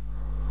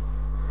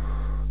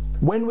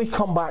 When we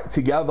come back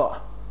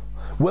together,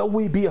 will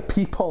we be a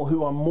people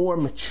who are more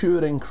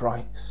mature in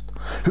Christ,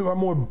 who are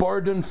more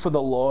burdened for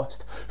the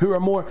lost, who are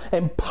more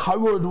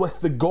empowered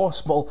with the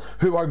gospel,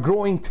 who are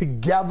growing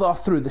together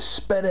through the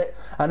Spirit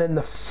and in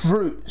the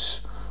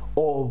fruits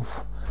of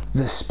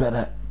the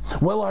Spirit?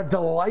 Will our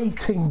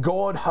delight in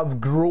God have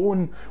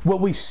grown? Will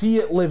we see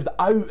it lived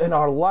out in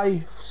our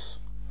lives?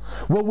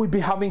 Will we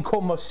be having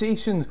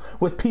conversations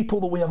with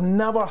people that we have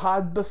never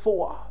had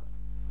before?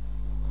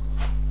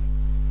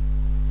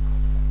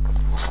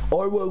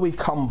 Or will we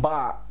come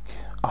back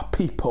a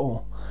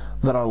people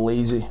that are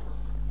lazy?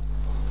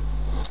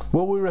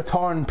 Will we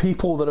return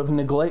people that have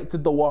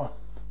neglected the Word,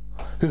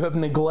 who have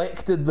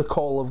neglected the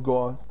call of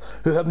God,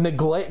 who have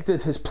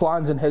neglected His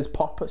plans and His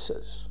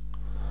purposes?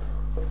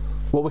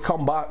 Will we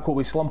come back, will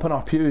we slump in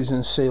our pews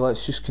and say,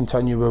 let's just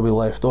continue where we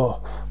left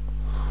off?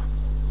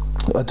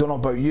 I don't know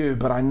about you,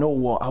 but I know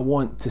what I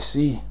want to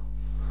see.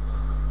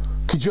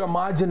 Could you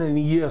imagine in a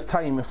year's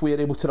time if we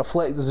are able to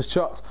reflect as a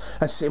church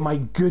and say, my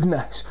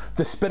goodness,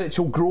 the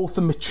spiritual growth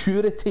and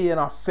maturity in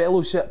our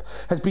fellowship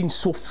has been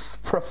so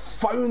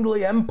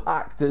profoundly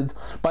impacted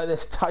by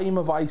this time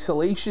of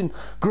isolation.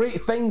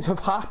 Great things have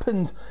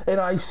happened in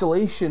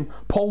isolation.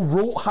 Paul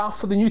wrote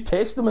half of the New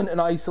Testament in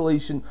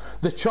isolation.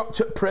 The church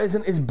at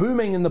present is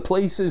booming in the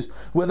places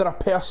where there are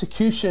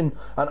persecution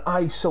and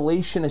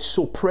isolation is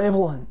so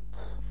prevalent.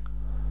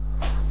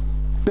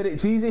 But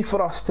it's easy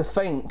for us to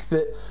think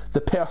that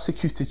the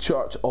persecuted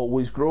church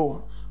always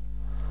grows.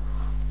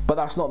 But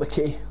that's not the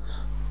case.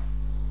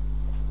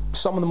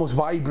 Some of the most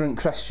vibrant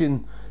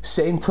Christian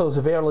centres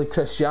of early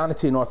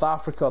Christianity in North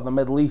Africa, the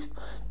Middle East,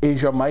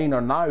 Asia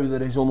Minor, now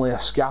there is only a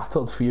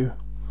scattered few.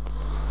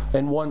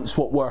 In once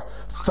what were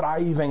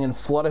thriving and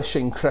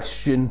flourishing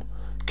Christian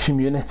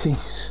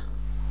communities.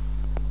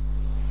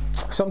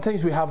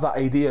 Sometimes we have that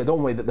idea,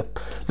 don't we, that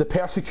the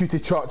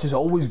persecuted church is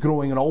always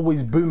growing and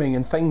always booming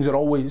and things are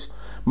always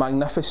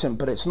magnificent,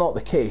 but it's not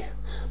the case.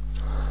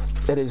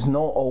 It is not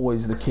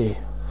always the case.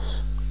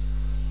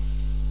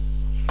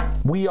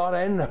 We are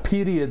in a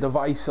period of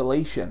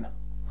isolation.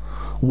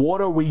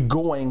 What are we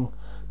going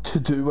to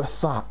do with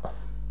that?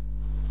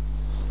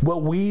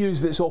 Will we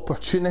use this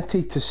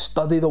opportunity to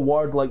study the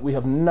Word like we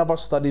have never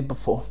studied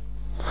before?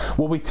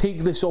 Will we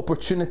take this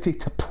opportunity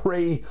to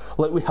pray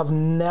like we have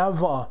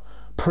never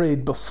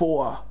prayed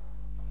before?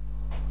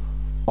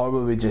 Or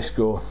will we just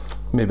go,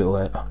 maybe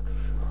later,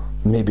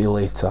 maybe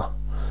later,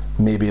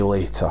 maybe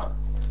later,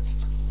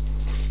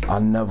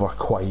 and never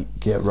quite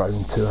get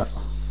round to it?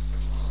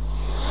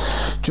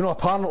 Do you know,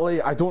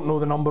 apparently, I don't know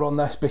the number on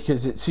this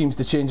because it seems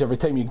to change every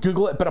time you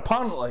Google it, but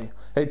apparently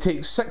it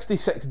takes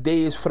 66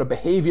 days for a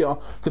behaviour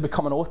to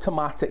become an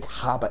automatic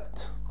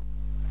habit.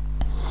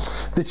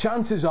 The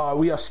chances are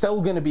we are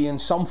still going to be in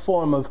some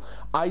form of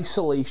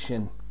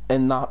isolation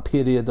in that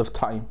period of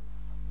time.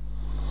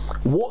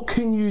 What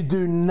can you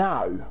do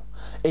now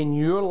in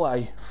your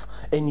life,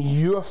 in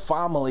your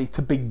family,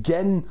 to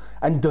begin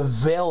and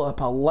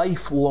develop a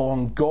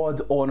lifelong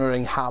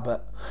God-honouring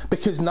habit?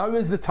 Because now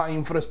is the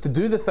time for us to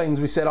do the things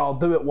we said, I'll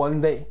do it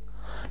one day.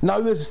 Now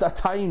is a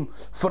time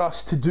for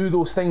us to do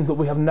those things that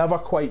we have never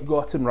quite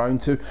gotten round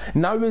to.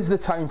 Now is the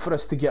time for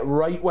us to get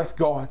right with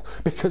God,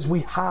 because we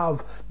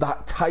have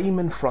that time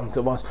in front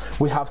of us.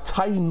 We have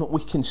time that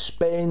we can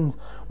spend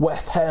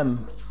with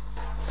Him.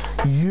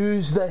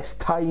 Use this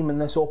time and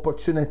this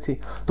opportunity.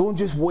 Don't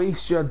just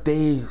waste your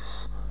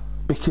days,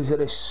 because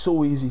it is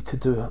so easy to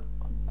do it.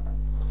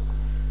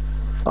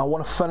 I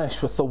want to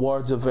finish with the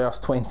words of verse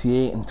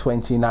 28 and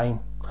 29.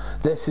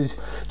 This is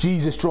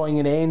Jesus drawing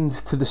an end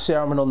to the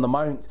Sermon on the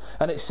Mount.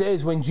 And it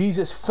says, when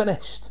Jesus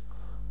finished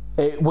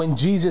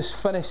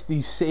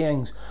these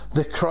sayings,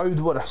 the crowd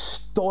were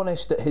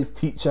astonished at his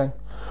teaching,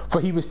 for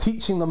he was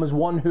teaching them as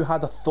one who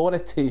had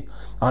authority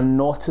and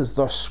not as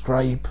their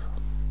scribe.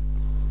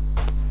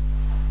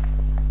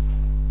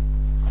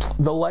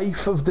 The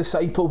life of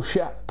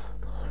discipleship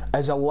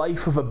is a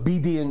life of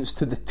obedience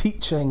to the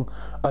teaching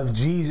of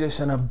Jesus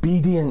and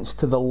obedience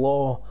to the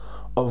law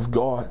of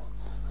God.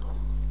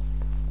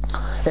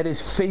 It is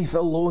faith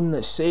alone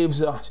that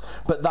saves us,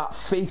 but that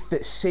faith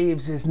that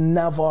saves is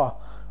never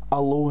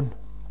alone.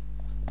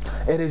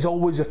 It is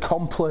always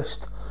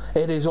accomplished,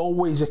 it is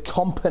always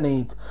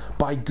accompanied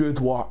by good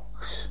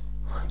works.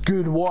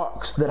 Good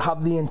works that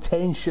have the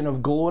intention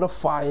of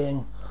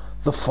glorifying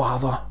the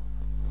Father.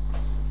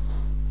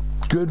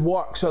 Good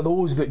works are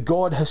those that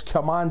God has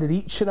commanded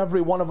each and every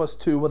one of us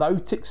to,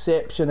 without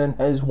exception, in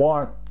His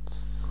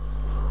words.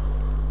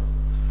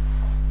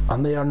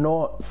 And they are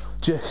not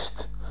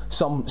just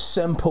some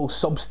simple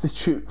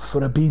substitute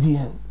for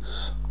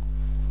obedience.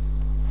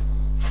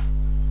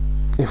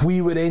 If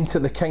we would enter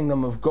the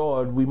kingdom of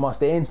God, we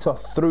must enter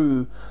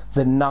through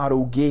the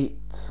narrow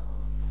gate.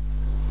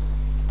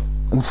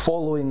 And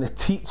following the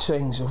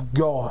teachings of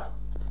God,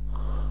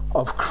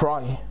 of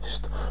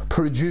Christ,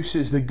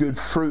 produces the good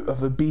fruit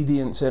of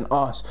obedience in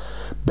us,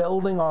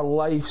 building our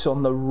lives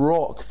on the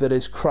rock that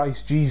is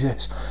Christ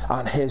Jesus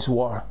and His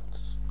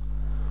words.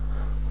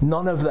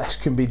 None of this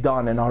can be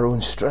done in our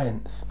own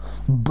strength,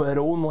 but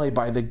only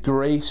by the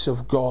grace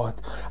of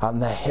God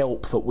and the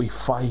help that we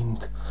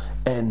find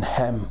in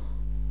Him.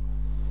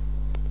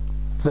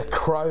 The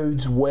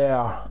crowds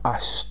were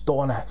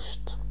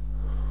astonished.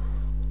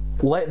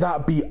 Let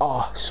that be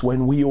us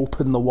when we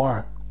open the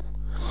Word.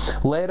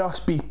 Let us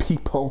be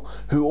people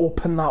who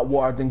open that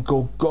Word and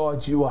go,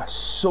 God, you are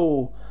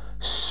so,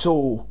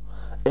 so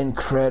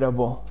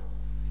incredible.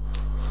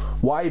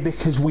 Why?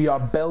 Because we are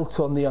built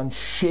on the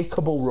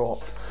unshakable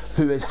rock,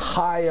 who is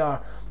higher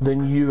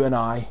than you and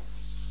I,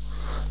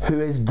 who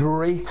is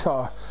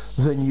greater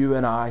than you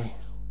and I.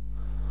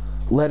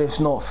 Let us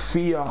not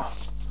fear,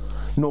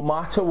 no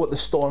matter what the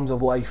storms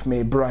of life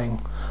may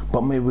bring,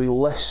 but may we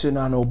listen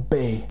and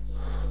obey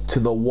to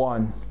the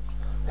one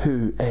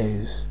who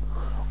is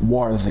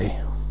worthy.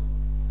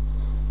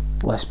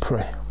 Let's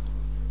pray.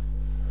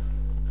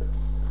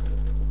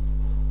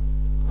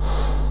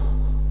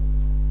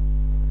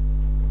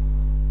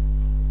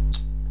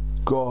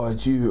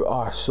 God, you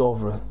are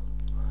sovereign.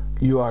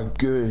 You are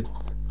good,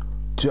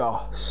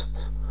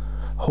 just,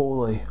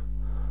 holy,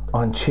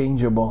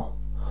 unchangeable,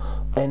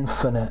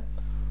 infinite,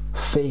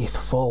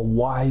 faithful,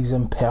 wise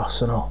and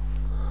personal,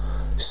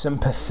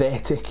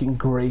 sympathetic and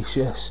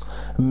gracious,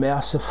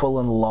 merciful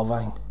and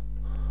loving,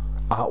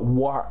 at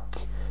work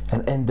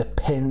and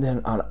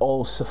independent and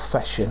all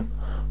sufficient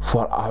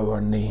for our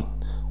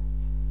needs.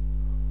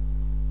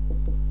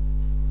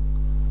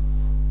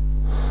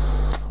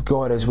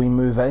 God, as we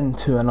move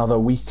into another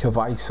week of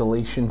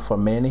isolation for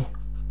many,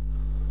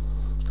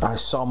 as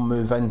some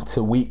move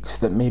into weeks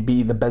that may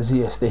be the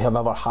busiest they have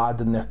ever had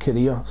in their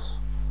careers,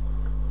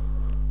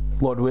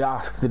 Lord, we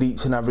ask that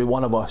each and every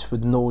one of us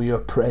would know your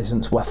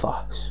presence with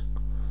us.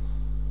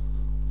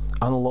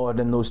 And Lord,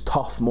 in those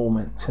tough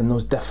moments, in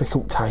those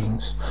difficult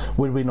times,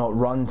 would we not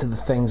run to the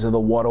things of the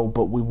world,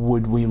 but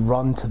would we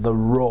run to the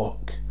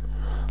rock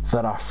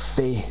that our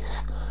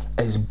faith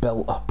is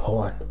built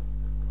upon?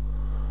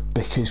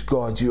 Because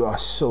God, you are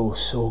so,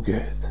 so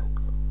good.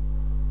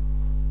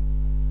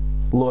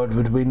 Lord,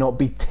 would we not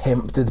be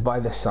tempted by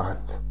the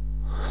sand?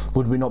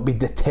 Would we not be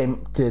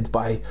tempted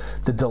by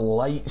the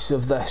delights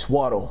of this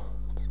world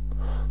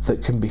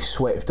that can be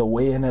swept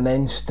away in an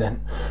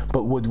instant?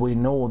 But would we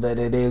know that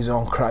it is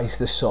on Christ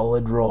the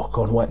solid rock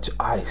on which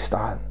I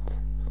stand?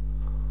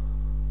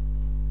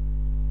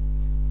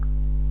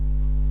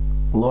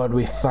 Lord,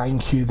 we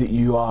thank you that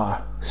you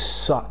are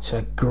such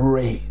a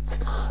great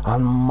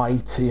and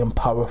mighty and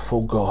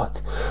powerful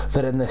God,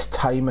 that in this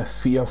time of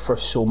fear for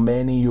so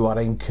many you are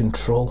in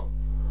control,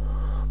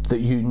 that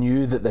you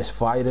knew that this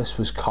virus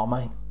was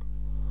coming,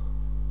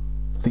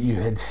 that you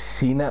had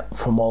seen it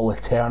from all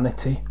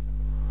eternity.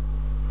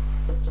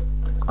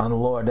 And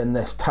Lord, in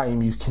this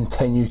time you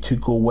continue to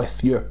go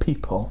with your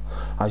people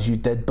as you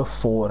did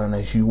before and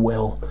as you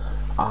will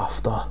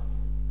after.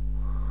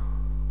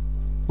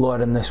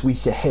 Lord, in this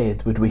week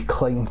ahead, would we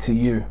cling to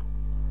you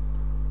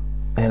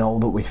in all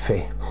that we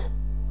face,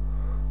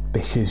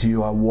 because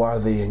you are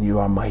worthy and you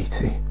are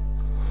mighty.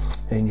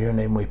 In your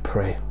name we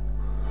pray.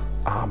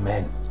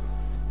 Amen.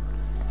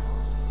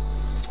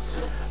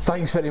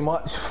 Thanks very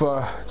much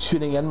for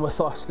tuning in with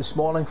us this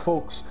morning,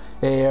 folks.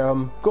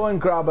 Go and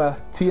grab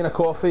a tea and a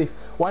coffee.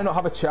 Why not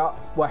have a chat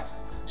with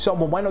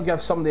someone, why not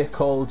give somebody a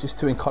call just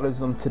to encourage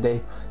them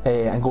today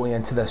and going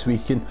into this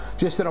week? And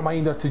just a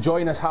reminder to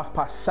join us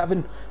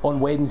 7:30 on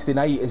Wednesday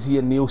night as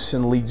Ian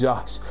Nielsen leads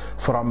us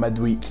for our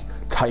midweek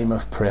time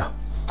of prayer.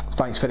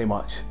 Thanks very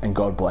much and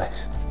God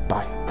bless.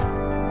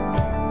 Bye.